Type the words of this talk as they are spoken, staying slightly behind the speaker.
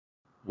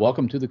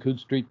Welcome to the Coode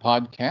Street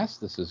Podcast.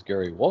 This is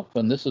Gary Wolf,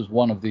 and this is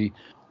one of it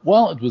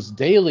was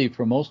daily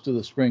for most of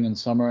the spring and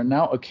summer, and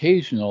now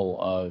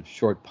occasional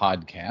short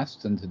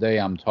podcasts. And today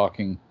I'm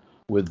talking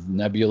with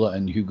Nebula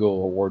and Hugo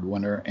Award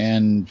winner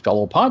and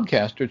fellow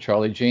podcaster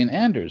Charlie Jane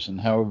Anders. And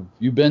how have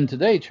you been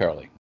today,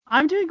 Charlie?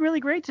 I'm doing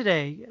really great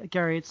today,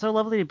 Gary. It's so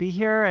lovely to be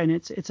here, and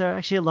it's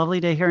actually a lovely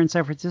day here in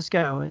San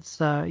Francisco. It's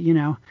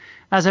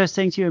as I was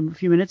saying to you a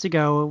few minutes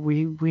ago,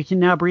 we can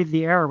now breathe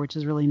the air, which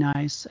is really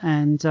nice.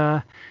 And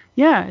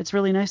it's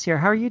really nice here.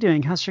 How are you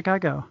doing? How's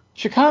Chicago?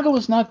 Chicago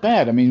is not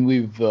bad. I mean,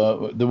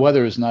 the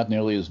weather is not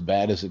nearly as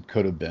bad as it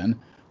could have been.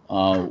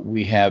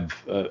 We have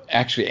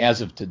actually,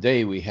 as of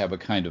today, we have a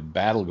kind of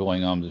battle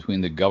going on between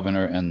the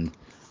governor and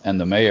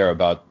the mayor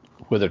about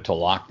whether to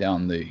lock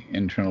down the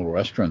internal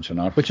restaurants or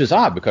not, which is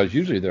odd because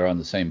usually they're on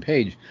the same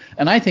page.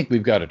 And I think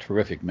we've got a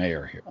terrific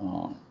mayor here.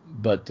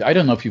 But I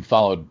don't know if you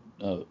followed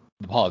the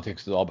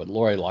politics at all, but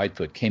Lori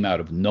Lightfoot came out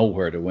of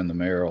nowhere to win the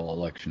mayoral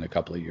election a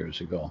couple of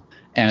years ago.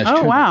 And it's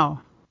turned out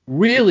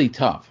really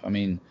tough. I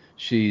mean,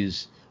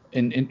 she's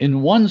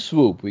in one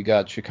swoop, we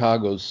got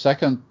Chicago's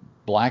second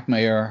black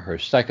mayor, her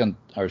second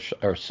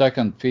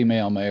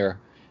female mayor,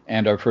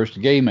 and our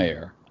first gay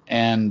mayor.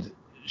 And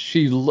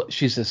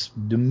she's this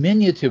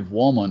diminutive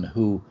woman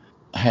who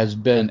has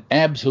been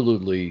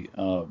absolutely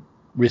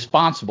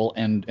responsible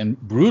and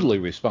brutally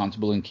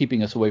responsible in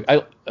keeping us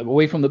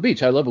away from the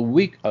beach. I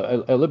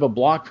live a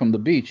block from the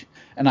beach,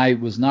 and I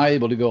was not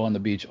able to go on the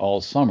beach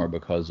all summer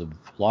because of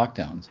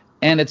lockdowns.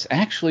 And it's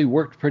actually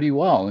worked pretty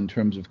well in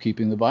terms of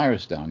keeping the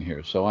virus down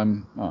here. So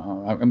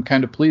I'm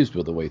kind of pleased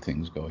with the way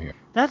things go here.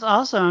 That's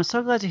awesome. I'm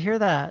so glad to hear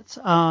that.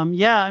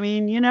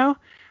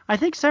 I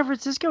think San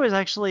Francisco is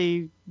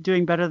actually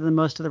doing better than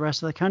most of the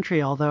rest of the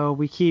country, although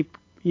we keep,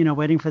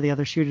 waiting for the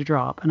other shoe to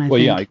drop. And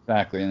yeah,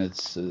 exactly. And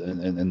it's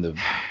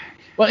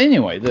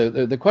anyway,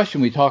 the question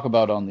we talk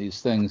about on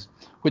these things,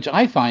 which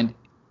I find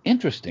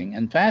interesting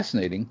and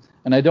fascinating,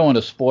 and I don't want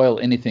to spoil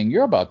anything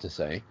you're about to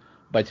say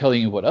by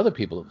telling you what other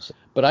people have said,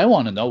 but I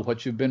want to know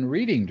what you've been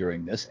reading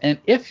during this, and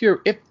if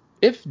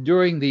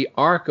during the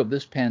arc of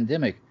this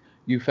pandemic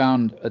you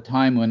found a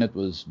time when it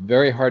was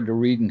very hard to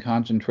read and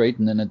concentrate,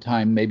 and then a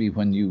time maybe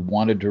when you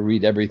wanted to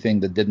read everything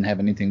that didn't have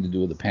anything to do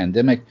with the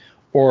pandemic,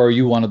 or are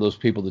you one of those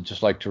people that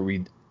just like to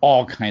read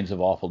all kinds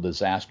of awful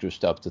disaster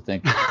stuff to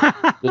think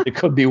that it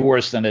could be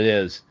worse than it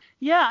is?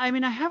 Yeah, I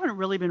mean, I haven't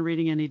really been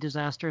reading any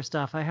disaster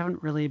stuff. I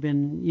haven't really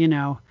been,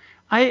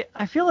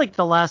 I feel like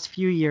the last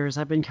few years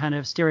I've been kind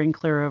of steering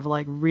clear of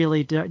like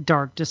really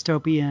dark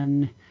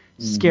dystopian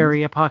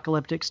scary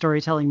apocalyptic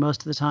storytelling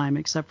most of the time,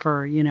 except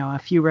for, a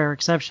few rare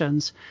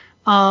exceptions.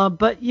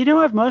 But,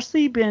 I've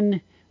mostly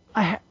been,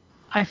 I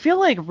feel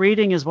like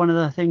reading is one of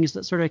the things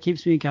that sort of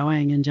keeps me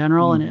going in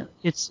general. And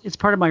it's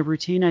part of my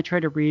routine. I try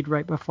to read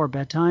right before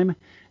bedtime.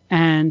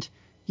 And,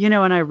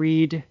 and I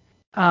read,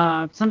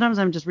 sometimes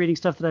I'm just reading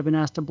stuff that I've been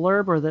asked to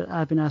blurb or that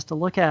I've been asked to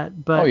look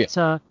at. But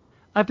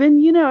I've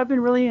been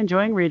really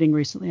enjoying reading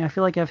recently. I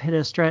feel like I've hit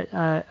a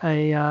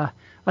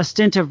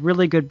stint of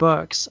really good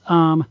books.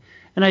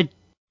 And I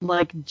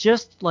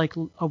just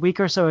a week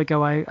or so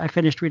ago, I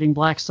finished reading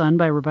Black Sun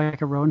by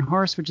Rebecca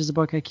Roanhorse, which is a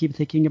book I keep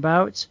thinking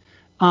about.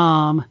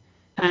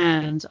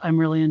 And I'm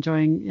really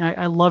enjoying.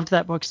 I loved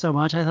that book so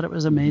much. I thought it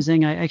was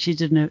amazing. I actually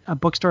did a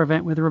bookstore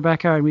event with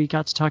Rebecca, and we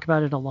got to talk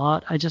about it a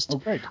lot. I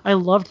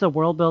loved the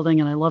world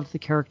building, and I loved the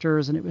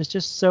characters, and it was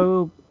just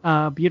so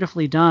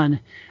beautifully done.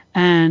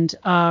 And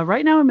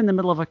right now, I'm in the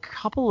middle of a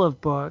couple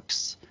of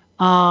books.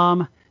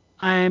 I'm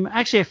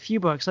actually a few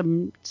books.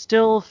 I'm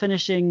still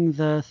finishing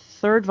the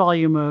third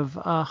volume of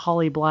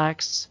Holly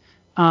Black's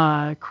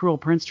Cruel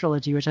Prince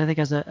trilogy, which I think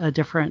has a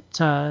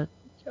different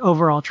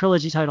overall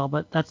trilogy title,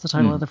 but that's the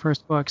title of the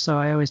first book, so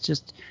I always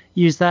just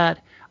use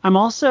that. I'm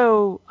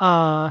also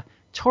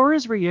Tor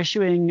is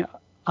reissuing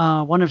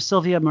one of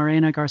Silvia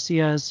Moreno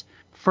Garcia's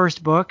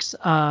first books,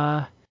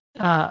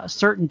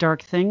 Certain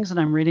Dark Things, and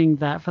I'm reading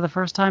that for the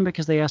first time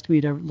because they asked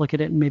me to look at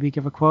it and maybe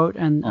give a quote,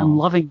 and I'm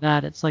loving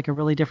that. It's like a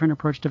really different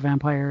approach to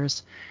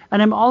vampires.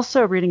 And I'm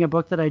also reading a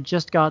book that I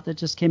just got that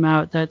just came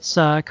out that's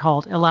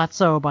called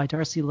Elazzo by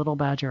Darcy Little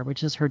Badger,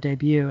 which is her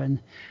debut. And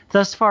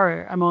thus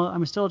far,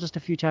 I'm still just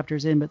a few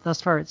chapters in, but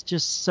thus far it's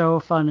just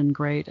so fun and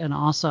great and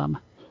awesome.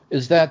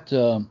 Is that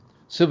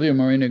Silvia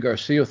Moreno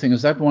Garcia thing,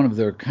 is that one of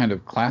their kind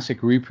of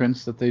classic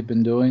reprints that they've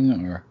been doing?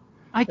 Or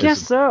I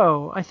guess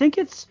so. I think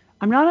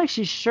I'm not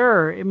actually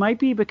sure. It might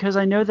be because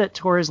I know that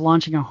Tor is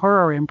launching a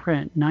horror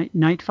imprint,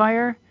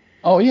 Nightfire.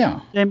 Oh, yeah.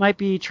 They might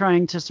be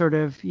trying to sort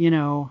of,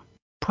 reissue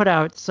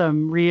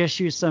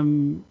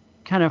some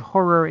kind of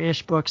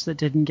horror-ish books that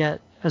didn't get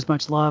as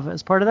much love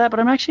as part of that. But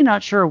I'm actually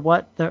not sure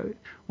what the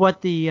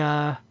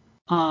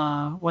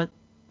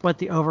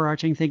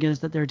overarching thing is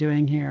that they're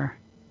doing here.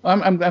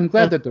 I'm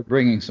glad that they're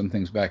bringing some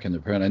things back into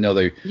print. I know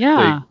they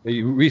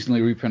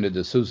recently reprinted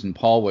the Susan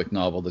Paulwick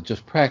novel that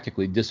just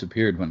practically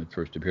disappeared when it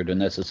first appeared, A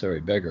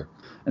Necessary Beggar.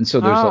 And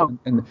so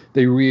and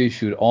they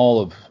reissued all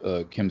of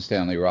Kim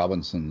Stanley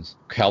Robinson's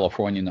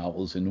California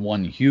novels in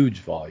one huge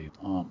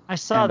volume. I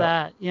saw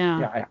that.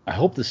 Yeah. I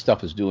hope this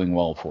stuff is doing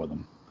well for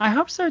them. I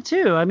hope so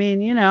too. I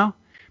mean,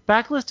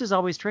 backlist is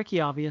always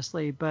tricky,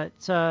 obviously, but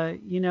there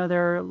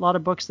are a lot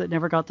of books that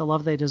never got the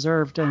love they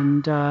deserved,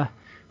 and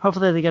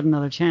hopefully they get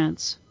another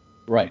chance.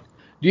 Right.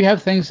 Do you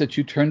have things that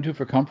you turn to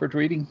for comfort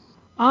reading?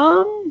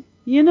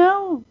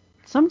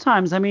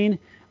 Sometimes. I mean,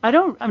 I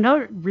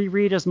don't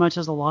reread as much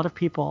as a lot of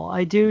people.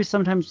 I do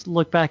sometimes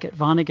look back at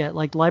Vonnegut.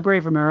 Like Library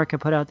of America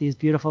put out these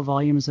beautiful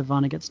volumes of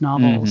Vonnegut's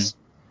novels,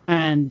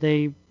 and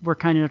they were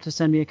kind enough to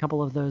send me a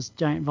couple of those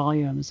giant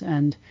volumes,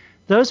 and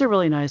those are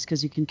really nice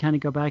because you can kind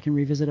of go back and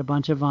revisit a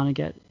bunch of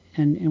Vonnegut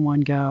in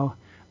one go.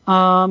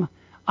 A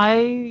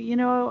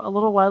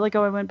little while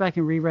ago, I went back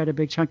and reread a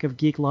big chunk of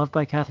Geek Love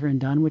by Catherine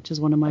Dunn, which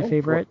is one of my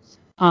favorites.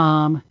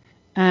 I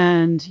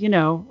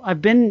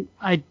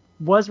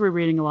was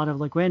rereading a lot of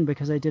Le Guin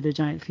because I did a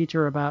giant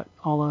feature about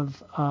all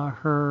of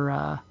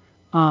her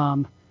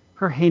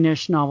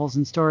Hainish novels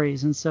and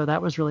stories, and so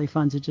that was really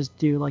fun to just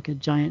do like a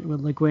giant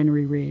with Le Guin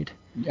reread.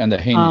 And the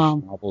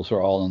Hainish novels are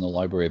all in the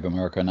Library of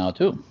America now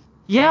too.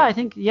 Yeah, I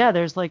think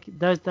there's like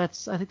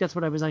that's I think that's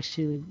what I was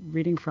actually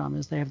reading from,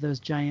 is they have those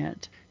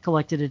giant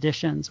collected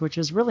editions, which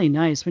is really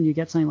nice when you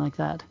get something like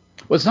that.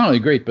 Well, it's not only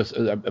great, but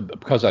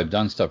because I've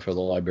done stuff for the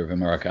Library of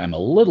America, I'm a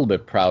little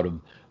bit proud of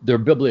their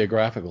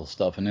bibliographical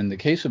stuff. And in the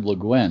case of Le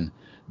Guin,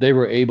 they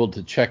were able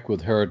to check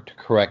with her to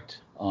correct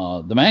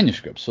the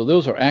manuscripts. So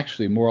those are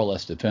actually more or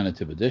less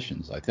definitive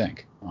editions, I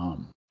think.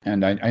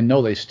 And I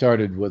know they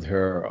started with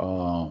her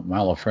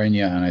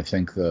Malafrenia, and I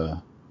think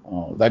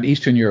that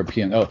Eastern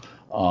European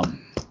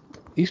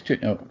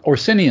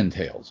Orsinian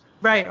Tales.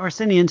 Right,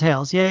 Orsinian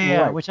Tales.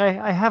 Yeah, right. Which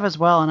I have as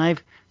well, and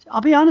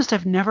I'll be honest,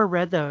 I've never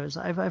read those.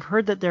 I've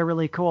heard that they're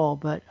really cool,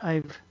 but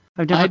I've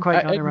never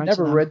quite got around to them. I've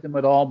never read them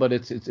at all, but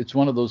it's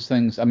one of those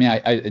things. I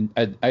mean,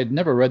 I'd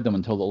never read them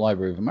until the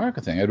Library of America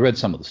thing. I'd read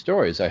some of the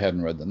stories. I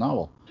hadn't read the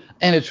novel.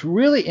 And it's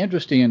really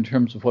interesting in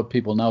terms of what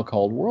people now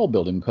call world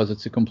building, because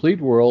it's a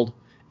complete world,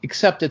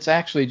 except it's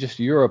actually just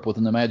Europe with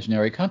an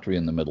imaginary country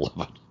in the middle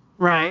of it.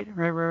 Right.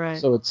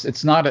 So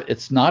it's not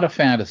a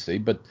fantasy,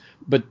 but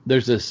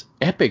there's this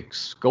epic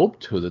scope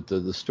to it.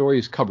 The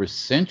stories cover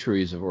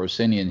centuries of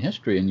Orsinian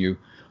history, and you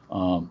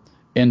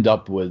end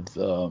up with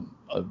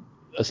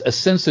a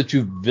sense that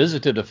you've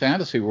visited a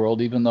fantasy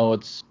world, even though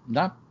it's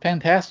not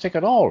fantastic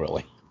at all,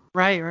 really.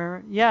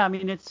 Right. Yeah, I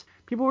mean,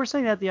 people were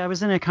saying that. I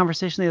was in a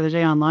conversation the other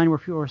day online where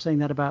people were saying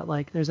that about,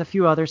 like, there's a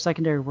few other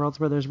secondary worlds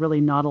where there's really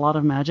not a lot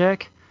of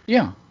magic.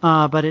 Yeah.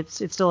 But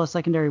it's still a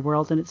secondary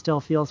world, and it still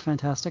feels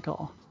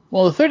fantastical.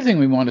 Well, the third thing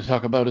we want to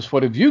talk about is,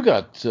 what have you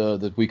got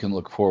that we can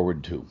look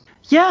forward to?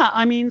 Yeah,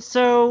 I mean,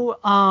 so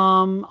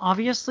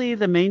obviously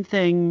the main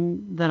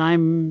thing that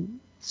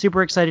I'm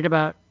super excited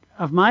about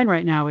of mine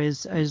right now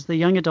is the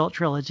young adult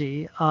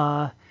trilogy.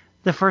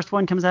 The first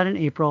one comes out in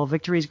April,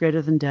 Victory is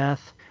Greater Than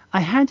Death.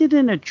 I handed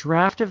in a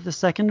draft of the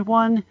second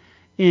one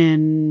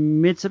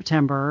in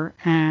mid-September,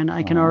 and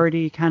I can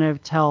already kind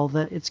of tell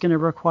that it's going to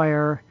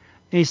require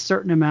it's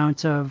going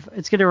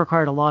to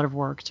require a lot of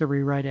work to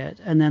rewrite it.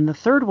 And then the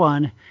third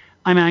one,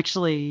 I'm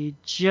actually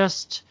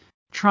just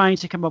trying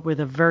to come up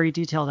with a very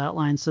detailed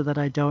outline so that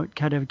I don't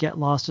kind of get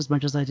lost as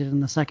much as I did in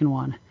the second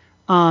one.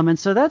 And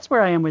so that's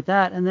where I am with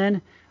that. And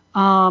then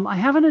I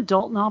have an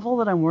adult novel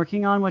that I'm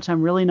working on, which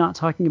I'm really not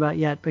talking about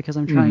yet because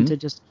I'm trying to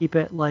just keep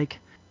it like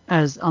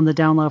as on the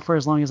down low for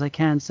as long as I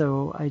can.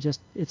 So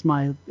it's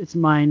mine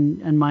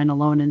and mine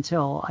alone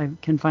until I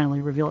can finally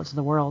reveal it to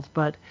the world.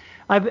 But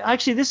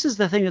this is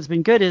the thing that's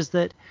been good, is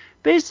that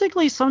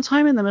basically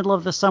sometime in the middle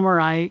of the summer,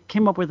 I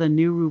came up with a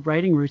new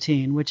writing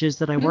routine, which is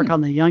that I work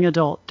on the young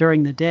adult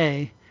during the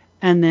day.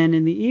 And then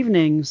in the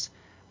evenings,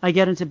 I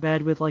get into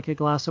bed with like a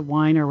glass of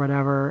wine or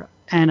whatever,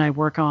 and I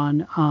work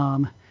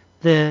on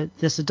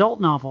this adult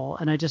novel,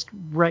 and I just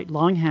write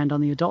longhand on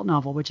the adult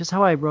novel, which is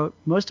how I wrote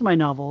most of my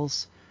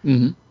novels.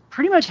 Mm-hmm.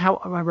 Pretty much how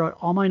I wrote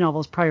all my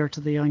novels prior to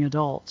the young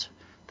adult.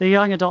 The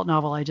young adult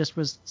novel, I just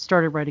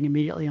started writing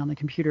immediately on the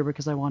computer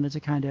because I wanted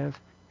to kind of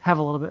have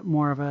a little bit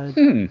more of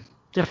a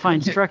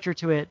defined structure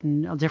to it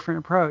and a different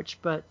approach.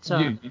 But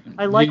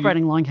I like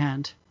writing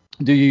longhand.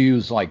 Do you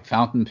use like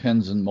fountain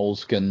pens and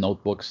moleskin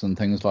notebooks and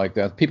things like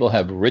that? People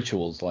have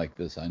rituals like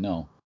this, I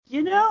know.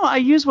 I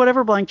use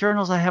whatever blank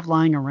journals I have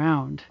lying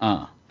around.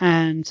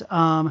 And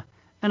I,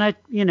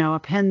 a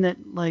pen that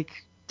like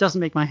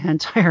doesn't make my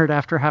hand tired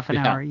after half an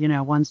hour.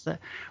 One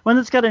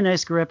that's got a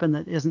nice grip and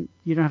that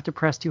you don't have to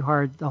press too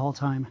hard the whole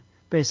time,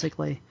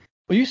 basically.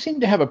 Well, you seem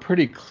to have a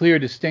pretty clear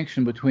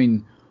distinction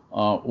between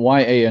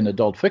YA and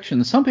adult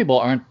fiction. Some people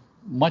aren't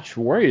much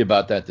worried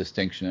about that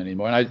distinction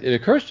anymore. And it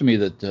occurs to me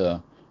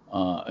that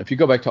if you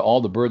go back to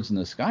All the Birds in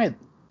the Sky,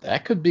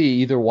 that could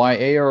be either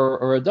YA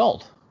or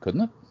adult,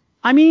 couldn't it?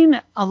 I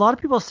mean, a lot of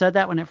people said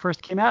that when it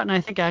first came out, and I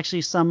think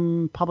actually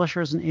some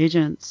publishers and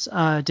agents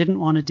didn't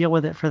want to deal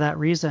with it for that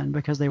reason,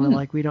 because they were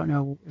like, we don't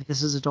know if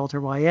this is adult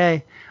or YA.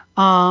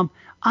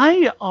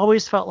 I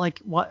always felt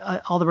like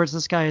All the Birds in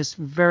the Sky is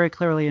very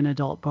clearly an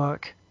adult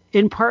book,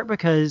 in part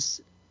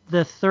because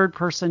the third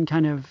person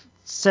kind of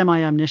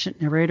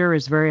semi-omniscient narrator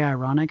is very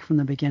ironic from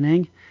the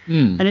beginning.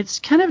 And it's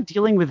kind of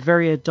dealing with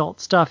very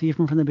adult stuff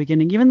even from the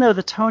beginning, even though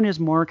the tone is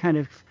more kind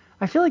of,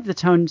 I feel like the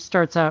tone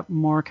starts out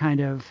more kind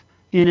of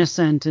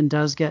innocent and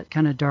does get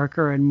kind of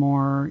darker and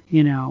more,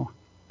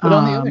 But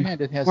on the other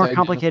hand, it has more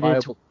complicated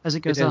identifiable. as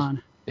it goes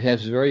on. It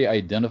has very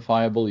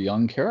identifiable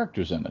young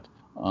characters in it.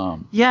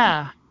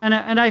 Yeah,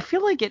 and I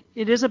feel like it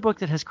is a book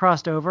that has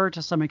crossed over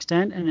to some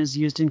extent and is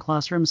used in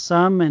classrooms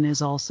some, and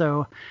is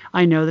also,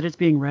 I know that it's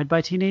being read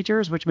by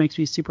teenagers, which makes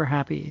me super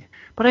happy.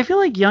 But I feel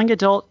like young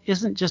adult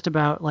isn't just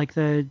about like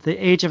the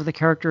age of the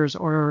characters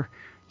or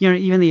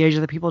even the age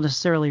of the people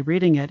necessarily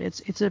reading it.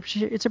 It's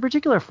a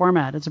particular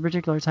format. It's a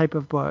particular type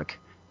of book,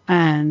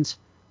 and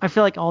I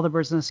feel like All the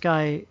Birds in the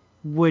Sky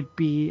would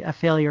be a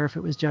failure if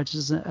it was judged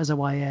as a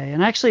YA.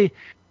 And actually,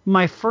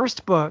 my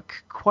first book,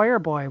 Choir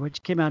Boy,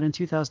 which came out in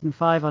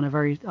 2005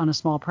 on a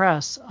small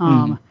press,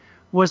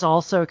 was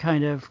also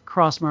kind of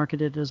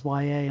cross-marketed as YA,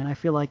 and I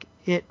feel like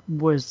it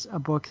was a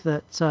book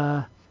that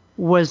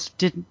was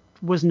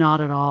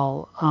not at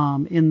all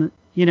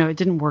it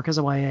didn't work as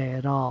a YA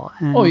at all,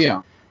 and oh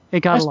yeah,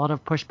 it got a lot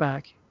of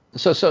pushback.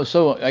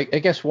 So I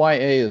guess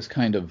YA is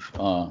kind of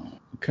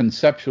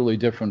conceptually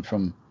different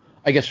from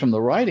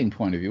the writing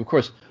point of view. Of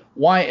course,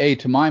 YA,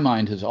 to my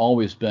mind, has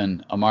always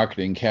been a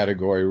marketing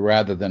category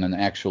rather than an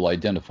actual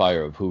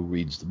identifier of who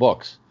reads the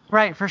books.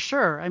 Right, for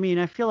sure. I mean,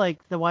 I feel like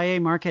the YA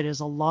market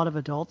is a lot of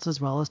adults as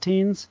well as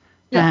teens.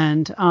 Yeah.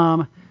 And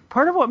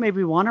part of what made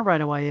me want to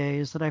write a YA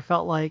is that I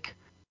felt like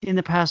in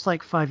the past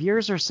 5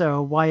 years or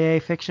so, YA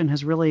fiction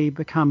has really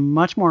become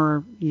much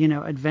more,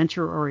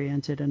 adventure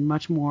oriented and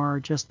much more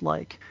just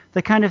like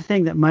the kind of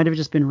thing that might have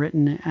just been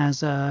written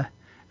as a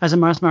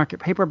mass market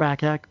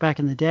paperback back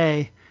in the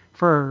day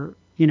for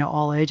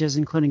all ages,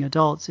 including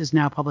adults, is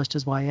now published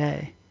as YA.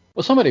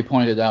 Well, somebody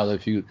pointed out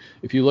that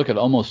if you look at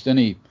almost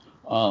any,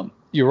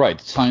 you're right,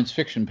 science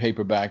fiction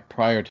paperback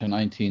prior to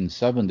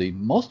 1970,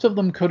 most of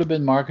them could have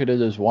been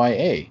marketed as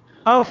YA.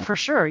 Oh, for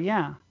sure,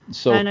 yeah.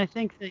 So, and I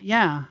think that,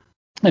 yeah.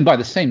 And by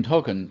the same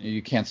token,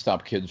 you can't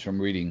stop kids from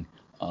reading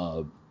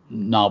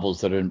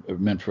novels that are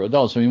meant for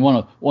adults. I mean,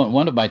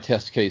 one of my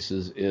test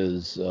cases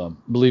is,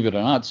 believe it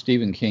or not,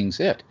 Stephen King's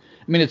It.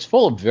 I mean, it's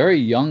full of very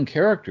young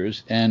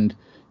characters, and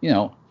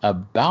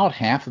about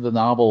half of the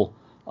novel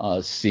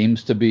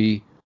seems to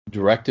be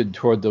directed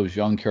toward those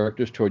young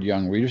characters, toward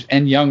young readers,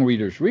 and young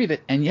readers read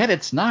it, and yet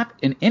it's not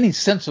in any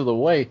sense of the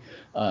way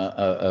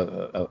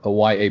a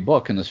YA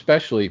book, and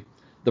especially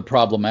the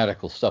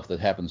problematical stuff that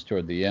happens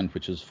toward the end,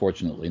 which is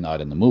fortunately not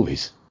in the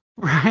movies.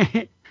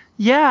 Right.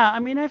 Yeah, I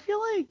mean, I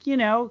feel like,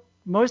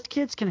 most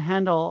kids can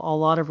handle a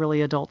lot of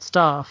really adult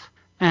stuff,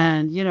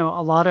 and,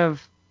 a lot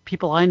of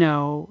people I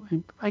know,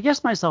 I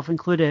guess myself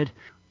included,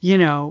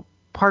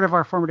 part of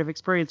our formative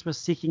experience was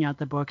seeking out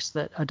the books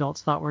that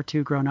adults thought were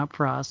too grown up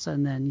for us,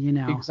 and then,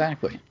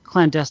 exactly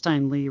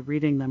clandestinely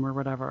reading them or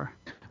whatever.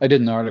 I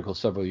did an article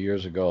several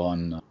years ago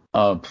on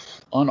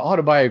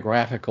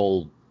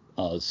autobiographical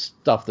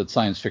stuff that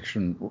science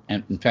fiction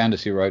and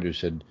fantasy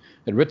writers had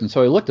written.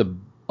 So I looked up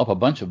a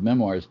bunch of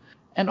memoirs,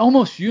 and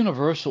almost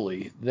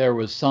universally there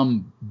was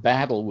some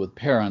battle with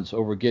parents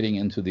over getting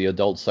into the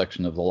adult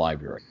section of the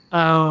library.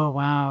 Oh,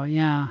 wow,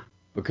 yeah.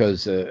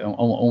 Because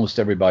almost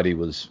everybody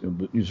was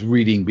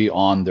reading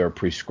beyond their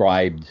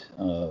prescribed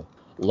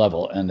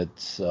level, and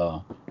it's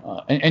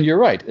and you're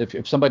right.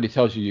 If somebody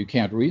tells you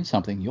can't read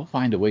something, you'll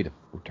find a way to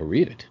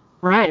read it.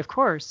 Right, of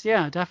course,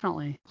 yeah,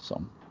 definitely.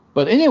 So,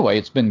 but anyway,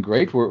 it's been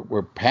great.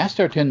 We're past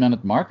our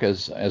 10-minute mark,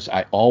 as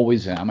I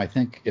always am. I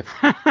think if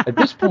at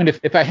this point,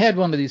 if I had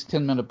one of these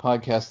 10-minute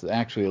podcasts that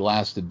actually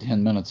lasted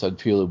 10 minutes,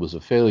 I'd feel it was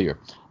a failure.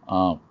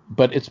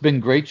 But it's been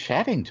great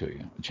chatting to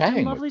you.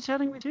 Lovely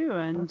chatting with you.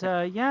 And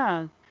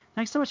yeah,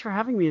 thanks so much for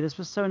having me. This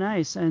was so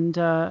nice. And,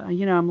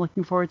 I'm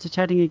looking forward to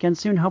chatting again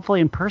soon,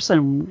 hopefully in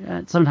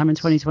person sometime in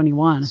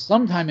 2021.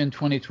 Sometime in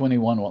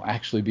 2021 we'll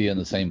actually be in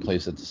the same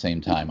place at the same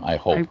time, I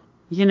hope.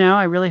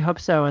 I really hope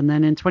so. And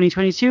then in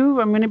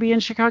 2022, I'm going to be in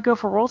Chicago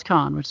for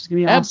Worldcon, which is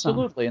going to be awesome.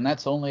 Absolutely. And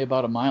that's only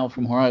about a mile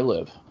from where I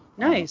live.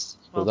 Nice.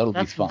 So that'll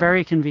be fun. That's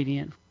very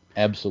convenient.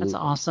 Absolutely.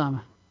 That's awesome.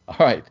 All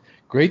right.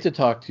 Great to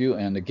talk to you.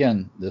 And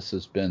again, this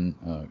has been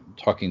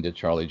Talking to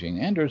Charlie Jane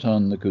Anders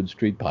on the Good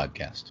Street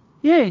Podcast.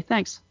 Yay.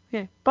 Thanks.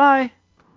 Okay. Bye.